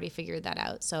haven't already figured that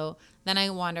out. So then I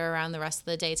wander around the rest of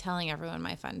the day telling everyone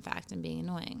my fun fact and being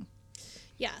annoying.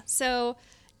 Yeah. So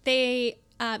they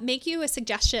make you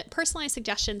personalized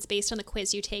suggestions based on the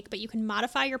quiz you take, but you can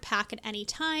modify your pack at any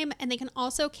time, and they can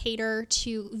also cater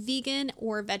to vegan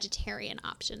or vegetarian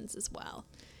options as well.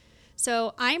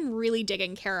 So I'm really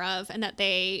digging Care of, and that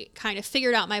they kind of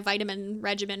figured out my vitamin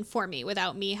regimen for me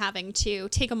without me having to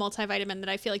take a multivitamin that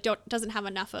I feel like doesn't have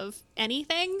enough of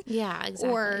anything. Yeah,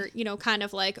 exactly. Or, kind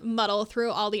of like muddle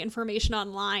through all the information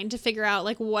online to figure out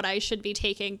like what I should be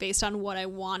taking based on what I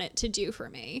want it to do for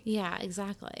me. Yeah,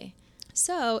 exactly.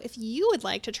 So if you would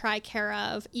like to try Care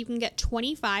of, you can get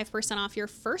 25% off your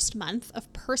first month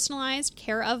of personalized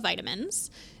Care of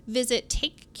vitamins. Visit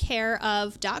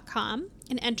takecareof.com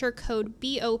and enter code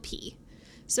BOP.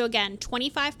 So again,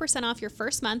 25% off your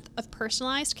first month of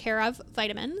personalized Care of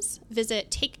vitamins.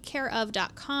 Visit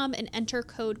takecareof.com and enter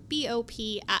code BOP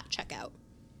at checkout.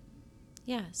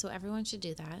 Yeah, so everyone should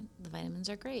do that. The vitamins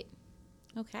are great.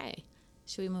 Okay.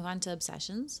 Should we move on to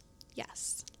obsessions?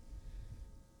 Yes.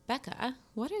 Becca,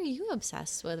 what are you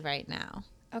obsessed with right now?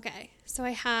 Okay, so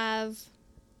I have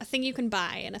a thing you can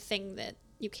buy and a thing that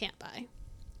you can't buy.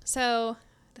 So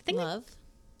the thing Love?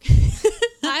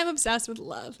 I'm obsessed with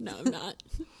love. No, I'm not.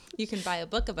 You can buy a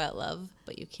book about love,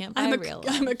 but you can't buy real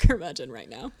love. I'm a curmudgeon right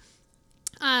now.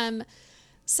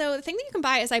 So the thing that you can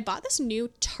buy is I bought this new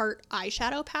Tarte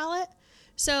eyeshadow palette.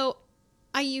 So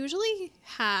I usually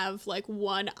have like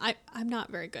I'm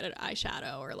not very good at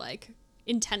eyeshadow or like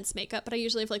intense makeup, but I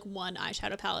usually have like one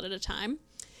eyeshadow palette at a time.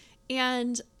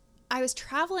 And I was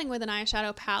traveling with an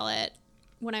eyeshadow palette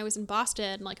when I was in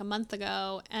Boston like a month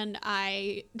ago, and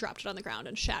I dropped it on the ground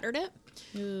and shattered it.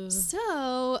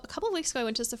 So a couple of weeks ago, I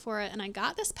went to Sephora and I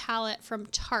got this palette from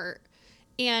Tarte,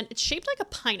 and it's shaped like a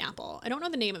pineapple. I don't know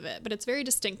the name of it, but it's very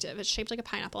distinctive. It's shaped like a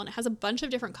pineapple, and it has a bunch of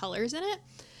different colors in it.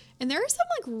 And there are some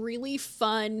like really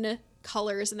fun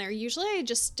colors in there. Usually I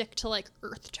just stick to like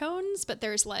earth tones, but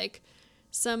there's like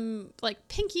some like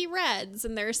pinky reds,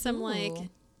 and there's some like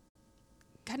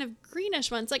kind of greenish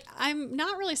ones. Like, I'm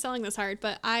not really selling this hard,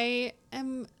 but I've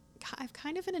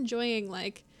kind of been enjoying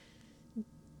like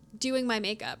doing my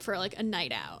makeup for like a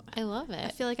night out. I love it. I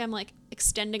feel like I'm like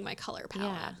extending my color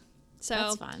palette. Yeah. So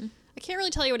that's fun. I can't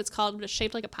really tell you what it's called, but it's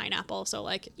shaped like a pineapple. So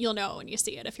like you'll know when you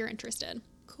see it if you're interested.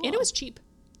 Cool. And it was cheap.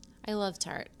 I love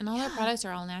Tarte. And all their products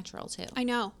are all natural too. I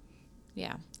know.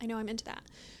 Yeah. I know, I'm into that.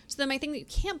 So then my thing that you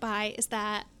can't buy is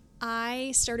that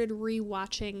I started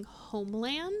rewatching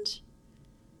Homeland.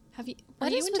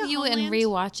 What is with you and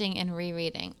rewatching and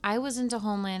rereading? I was into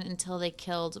Homeland until they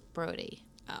killed Brody.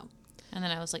 Oh. And then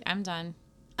I was like, I'm done.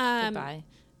 Goodbye.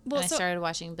 Well, and I started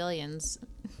watching Billions.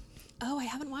 Oh, I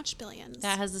haven't watched Billions.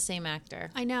 That has the same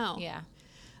actor. I know. Yeah.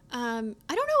 I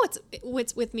don't know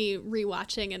what's with me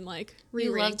rewatching and like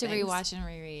rereading. You love to things. rewatch and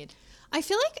reread. I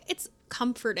feel like it's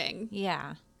comforting.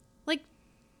 Yeah. Like,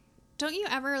 don't you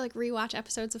ever like rewatch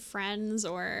episodes of Friends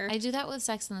or? I do that with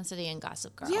Sex and the City and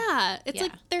Gossip Girl. Yeah, it's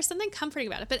like there's something comforting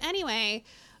about it. But anyway,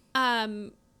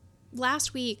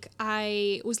 last week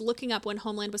I was looking up when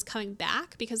Homeland was coming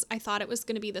back because I thought it was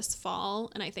going to be this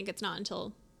fall, and I think it's not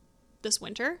until this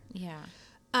winter. Yeah.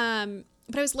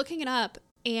 But I was looking it up,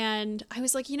 and I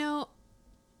was like,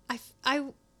 I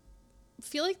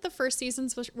feel like the first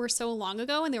seasons were so long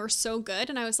ago, and they were so good,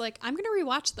 and I was like, I'm going to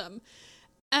rewatch them.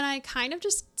 And I kind of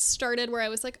just started where I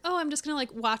was like, oh, I'm just going to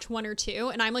like watch one or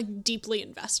two, and I'm like deeply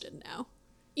invested now,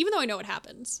 even though I know what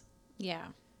happens. Yeah.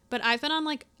 But I've been on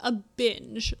like a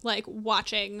binge, like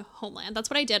watching Homeland. That's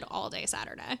what I did all day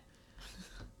Saturday.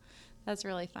 That's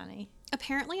really funny.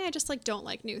 Apparently, I just like don't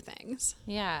like new things.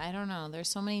 Yeah, I don't know. There's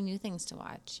so many new things to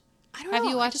watch. I don't know. Have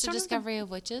you watched The Discovery of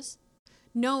Witches?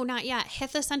 No, not yet.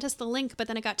 Hitha sent us the link, but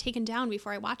then it got taken down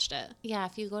before I watched it. Yeah,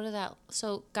 if you go to that.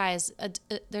 So, guys,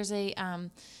 there's a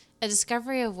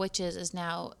Discovery of Witches is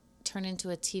now turned into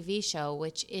a TV show,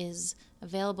 which is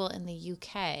available in the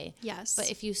UK. Yes.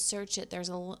 But if you search it, there's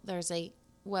a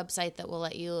website that will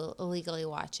let you illegally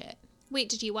watch it. Wait,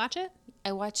 did you watch it?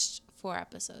 I watched 4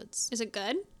 episodes. Is it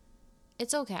good?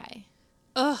 It's okay.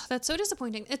 Ugh, that's so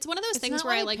disappointing. It's one of those things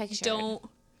where I like pictured. don't.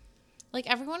 Like,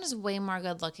 everyone is way more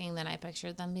good looking than I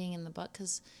pictured them being in the book.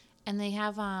 And they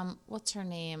have, what's her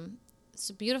name? It's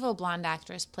a beautiful blonde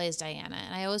actress plays Diana.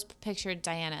 And I always pictured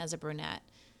Diana as a brunette.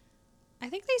 I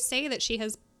think they say that she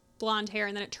has blonde hair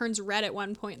and then it turns red at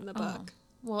one point in the book.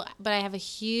 Well, but I have a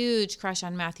huge crush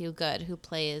on Matthew Good, who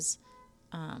plays,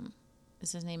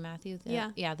 is his name Matthew?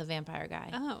 Yeah, the vampire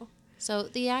guy. Oh. So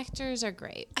the actors are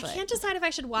great. I can't decide if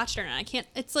I should watch it or not.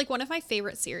 It's like one of my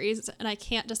favorite series, and I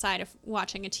can't decide if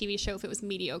watching a TV show, if it was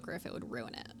mediocre, if it would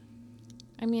ruin it.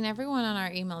 I mean, everyone on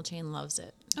our email chain loves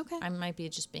it. Okay. I might be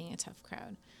just being a tough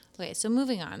crowd. Okay, so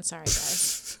moving on. Sorry,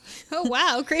 guys. Oh,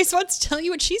 wow. Grace wants to tell you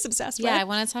what she's obsessed with. Yeah, I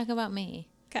want to talk about me.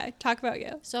 Okay, talk about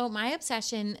you. So my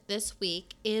obsession this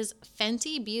week is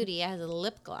Fenty Beauty as a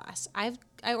lip gloss. I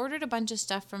ordered a bunch of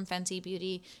stuff from Fenty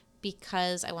Beauty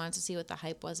because I wanted to see what the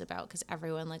hype was about, because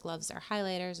everyone like loves their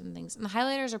highlighters and things. And the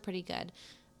highlighters are pretty good,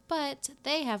 but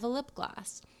they have a lip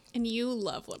gloss. And you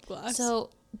love lip gloss.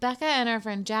 So Becca and our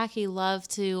friend Jackie love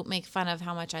to make fun of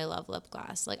how much I love lip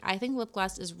gloss. Like, I think lip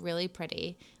gloss is really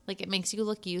pretty. Like, it makes you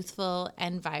look youthful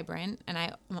and vibrant, and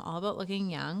I'm all about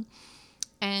looking young.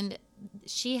 And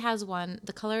she has one.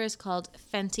 The color is called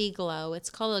Fenty Glow. It's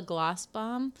called a gloss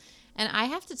bomb. And I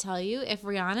have to tell you, if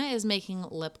Rihanna is making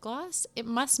lip gloss, it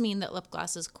must mean that lip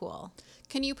gloss is cool.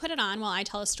 Can you put it on while I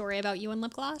tell a story about you and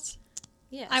lip gloss?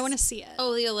 Yes. I want to see it.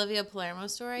 Oh, the Olivia Palermo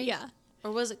story? Yeah.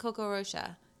 Or was it Coco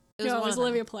Rocha? It was one of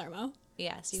Olivia them. Palermo.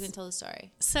 Yes, you can tell the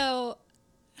story. So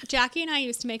Jackie and I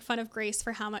used to make fun of Grace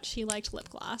for how much she liked lip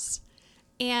gloss.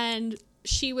 And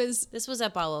This was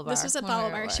at Bottle Bar. This was at Bottle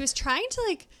Bar. She was trying to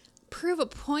like prove a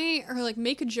point or like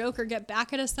make a joke or get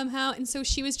back at us somehow. And so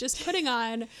she was just putting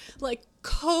on like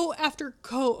coat after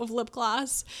coat of lip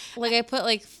gloss. Like I put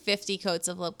like 50 coats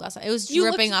of lip gloss. It was You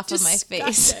dripping looked off of my face.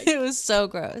 disgusting. It was so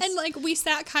gross. And like we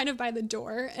sat kind of by the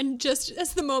door, and just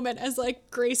as the moment as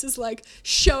like Grace is like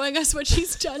showing us what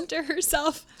she's done to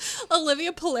herself,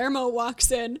 Olivia Palermo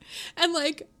walks in and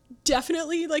like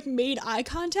definitely like made eye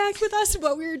contact with us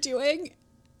what we were doing,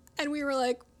 and we were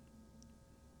like,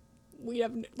 we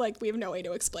have no way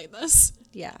to explain this.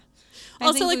 Yeah.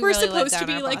 Also, like we're supposed to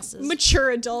be like mature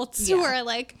adults who are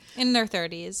like in their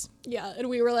 30s. Yeah, and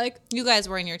we were like, you guys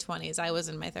were in your 20s. I was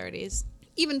in my 30s.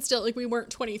 Even still, like we weren't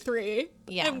 23.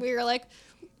 Yeah. And we were like,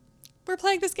 we're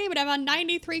playing this game and I'm on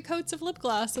 93 coats of lip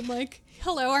gloss. I'm like,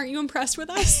 hello, aren't you impressed with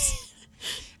us?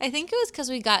 I think it was because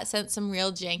we got sent some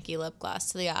real janky lip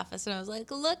gloss to the office, and I was like,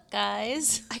 look,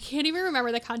 guys. I can't even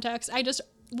remember the context. I just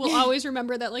will always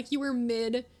remember that like you were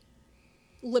mid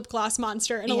lip gloss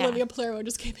monster, and Olivia Palermo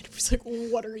just came in and was like,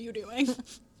 what are you doing?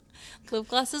 Lip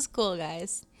gloss is cool,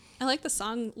 guys. I like the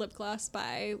song Lip Gloss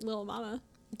by Lil Mama.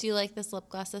 Do you like this lip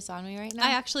gloss that's on me right now?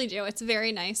 I actually do. It's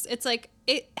very nice. It's like,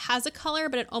 it has a color,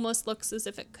 but it almost looks as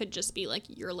if it could just be like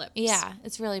your lips. Yeah,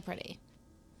 it's really pretty.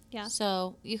 Yeah.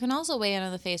 So you can also weigh in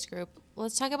on the face group.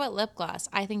 Let's talk about lip gloss.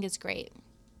 I think it's great.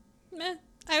 Meh.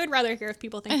 I would rather hear if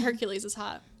people think Hercules is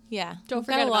hot. Yeah. Don't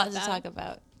forget got a lot about that. to talk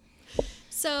about.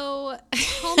 So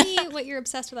tell me what you're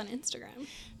obsessed with on Instagram.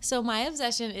 So my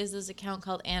obsession is this account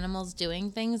called Animals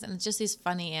Doing Things, and it's just these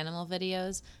funny animal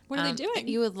videos. What are they doing?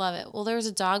 You would love it. Well, there's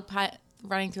a dog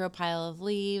running through a pile of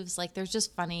leaves. Like, there's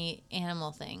just funny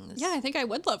animal things. Yeah, I think I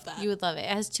would love that. You would love it. It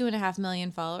has 2.5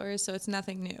 million followers, so it's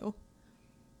nothing new.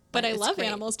 But I love great.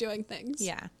 animals doing things.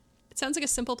 Yeah. It sounds like a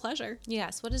simple pleasure.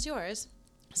 Yes. What is yours?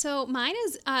 So mine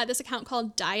is this account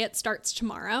called Diet Starts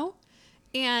Tomorrow.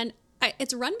 And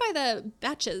it's run by the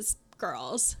Betches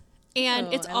girls. And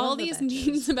Oh, it's I all love the these Betches.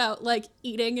 memes about like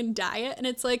eating and diet. And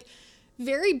it's like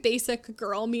very basic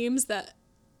girl memes that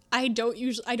I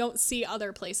don't see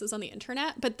other places on the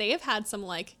internet. But they have had some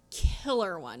like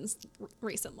killer ones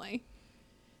recently.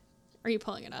 Are you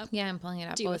pulling it up? Yeah, I'm pulling it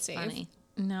up. Do you Oh, have it's a fave? funny.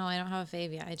 No, I don't have a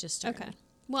fave yet. I just started. Okay.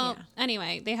 Well, Yeah.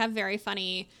 anyway, they have very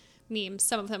funny memes.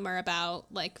 Some of them are about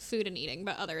like food and eating,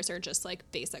 but others are just like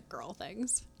basic girl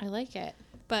things. I like it.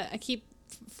 But I keep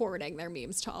forwarding their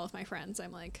memes to all of my friends.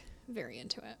 I'm like very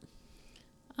into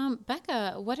it.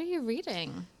 Becca, what are you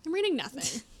reading? I'm reading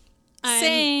nothing. I'm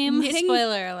Same. knitting-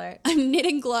 Spoiler alert. I'm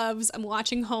knitting gloves. I'm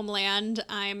watching Homeland.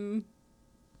 I'm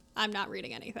not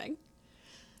reading anything.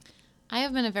 I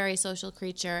have been a very social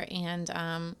creature, and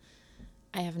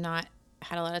I have not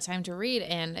had a lot of time to read,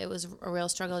 and it was a real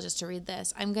struggle just to read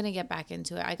this. I'm going to get back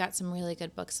into it. I got some really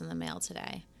good books in the mail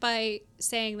today. By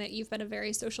saying that you've been a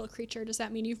very social creature, does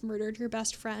that mean you've murdered your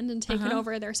best friend and taken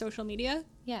over their social media?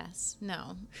 Yes.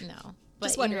 No. But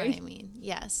Just you know wondering. what I mean.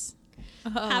 Yes.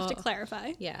 Have to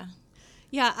clarify. Yeah.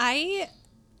 Yeah,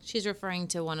 She's referring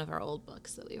to one of our old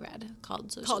books that we read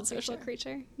called Social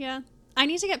Creature. Yeah. I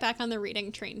need to get back on the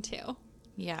reading train too.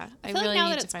 Yeah. I feel really like now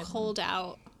need that to it's find cold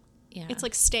out, Yeah. it's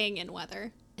like staying in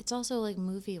weather. It's also like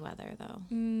movie weather,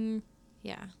 though.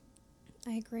 Yeah.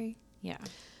 I agree. Yeah.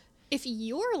 If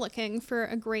you're looking for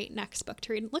a great next book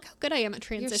to read, look how good I am at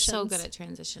transitions. You're so good at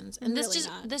transitions. I'm And really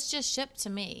not. this just shipped to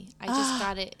me. I just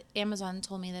got it. Amazon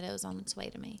told me that it was on its way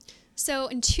to me. So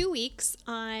in 2 weeks,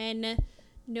 on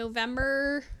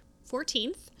November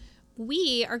 14th,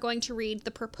 we are going to read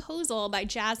The Proposal by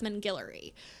Jasmine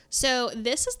Guillory. So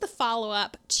this is the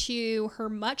follow-up to her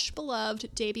much beloved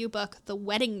debut book, The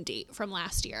Wedding Date, from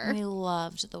last year. I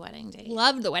loved The Wedding Date.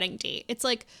 Loved The Wedding Date. It's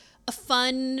like a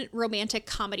fun romantic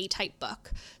comedy type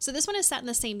book. So this one is set in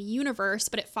the same universe,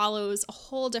 but it follows a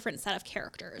whole different set of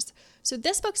characters. So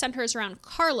this book centers around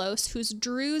Carlos, who's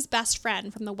Drew's best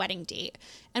friend from The Wedding Date.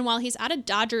 And while he's at a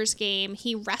Dodgers game,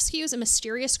 he rescues a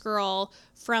mysterious girl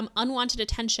from unwanted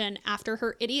attention after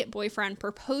her idiot boyfriend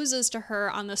proposes to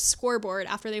her on the scoreboard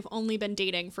after they've only been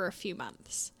dating for a few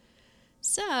months.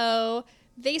 So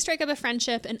they strike up a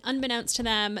friendship, and unbeknownst to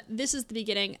them, this is the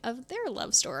beginning of their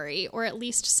love story, or at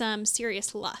least some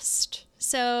serious lust.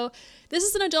 So this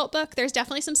is an adult book. There's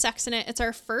definitely some sex in it. It's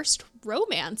our first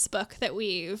romance book that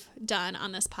we've done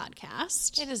on this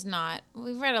podcast. It is not.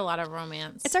 We've read a lot of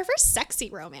romance. It's our first sexy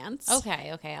romance.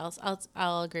 Okay.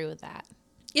 I'll agree with that.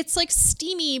 It's like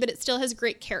steamy, but it still has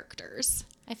great characters.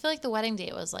 I feel like The Wedding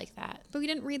Date was like that. But we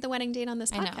didn't read The Wedding Date on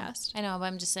this podcast. I know, but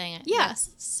I'm just saying it. Yeah. That's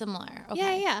similar.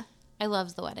 Okay. Yeah. I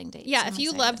love The Wedding Date. Yeah, so if I'm you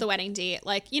excited. love The Wedding Date,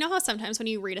 like, you know how sometimes when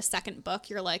you read a second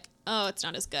book, you're like, oh, it's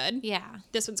not as good? Yeah.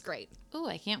 This one's great. Ooh,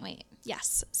 I can't wait.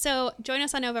 Yes. So join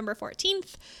us on November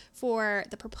 14th for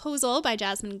The Proposal by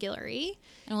Jasmine Guillory.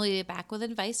 And we'll be back with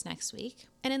advice next week.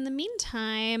 And in the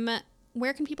meantime,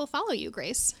 where can people follow you,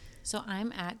 Grace? So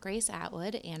I'm at Grace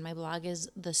Atwood, and my blog is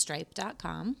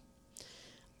thestripe.com.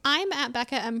 I'm at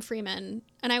Becca M. Freeman,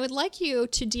 and I would like you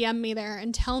to DM me there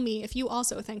and tell me if you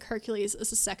also think Hercules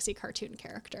is a sexy cartoon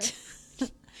character.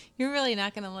 You're really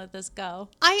not going to let this go.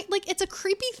 It's a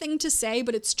creepy thing to say,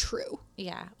 but it's true.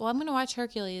 Yeah. Well, I'm going to watch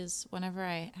Hercules whenever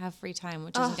I have free time,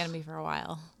 which isn't going to be for a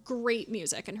while. Great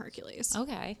music in Hercules.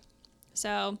 Okay.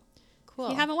 So, Cool.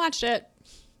 if you haven't watched it,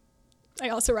 I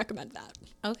also recommend that.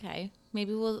 Okay.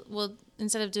 Maybe we'll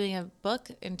instead of doing a book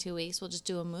in 2 weeks, we'll just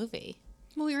do a movie.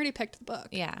 Well, we already picked the book.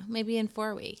 Yeah. Maybe in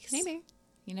 4 weeks. Maybe.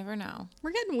 You never know.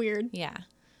 We're getting weird. Yeah.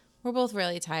 We're both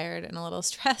really tired and a little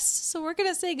stressed, so we're going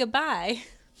to say goodbye.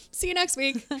 See you next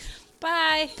week.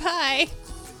 Bye. Bye.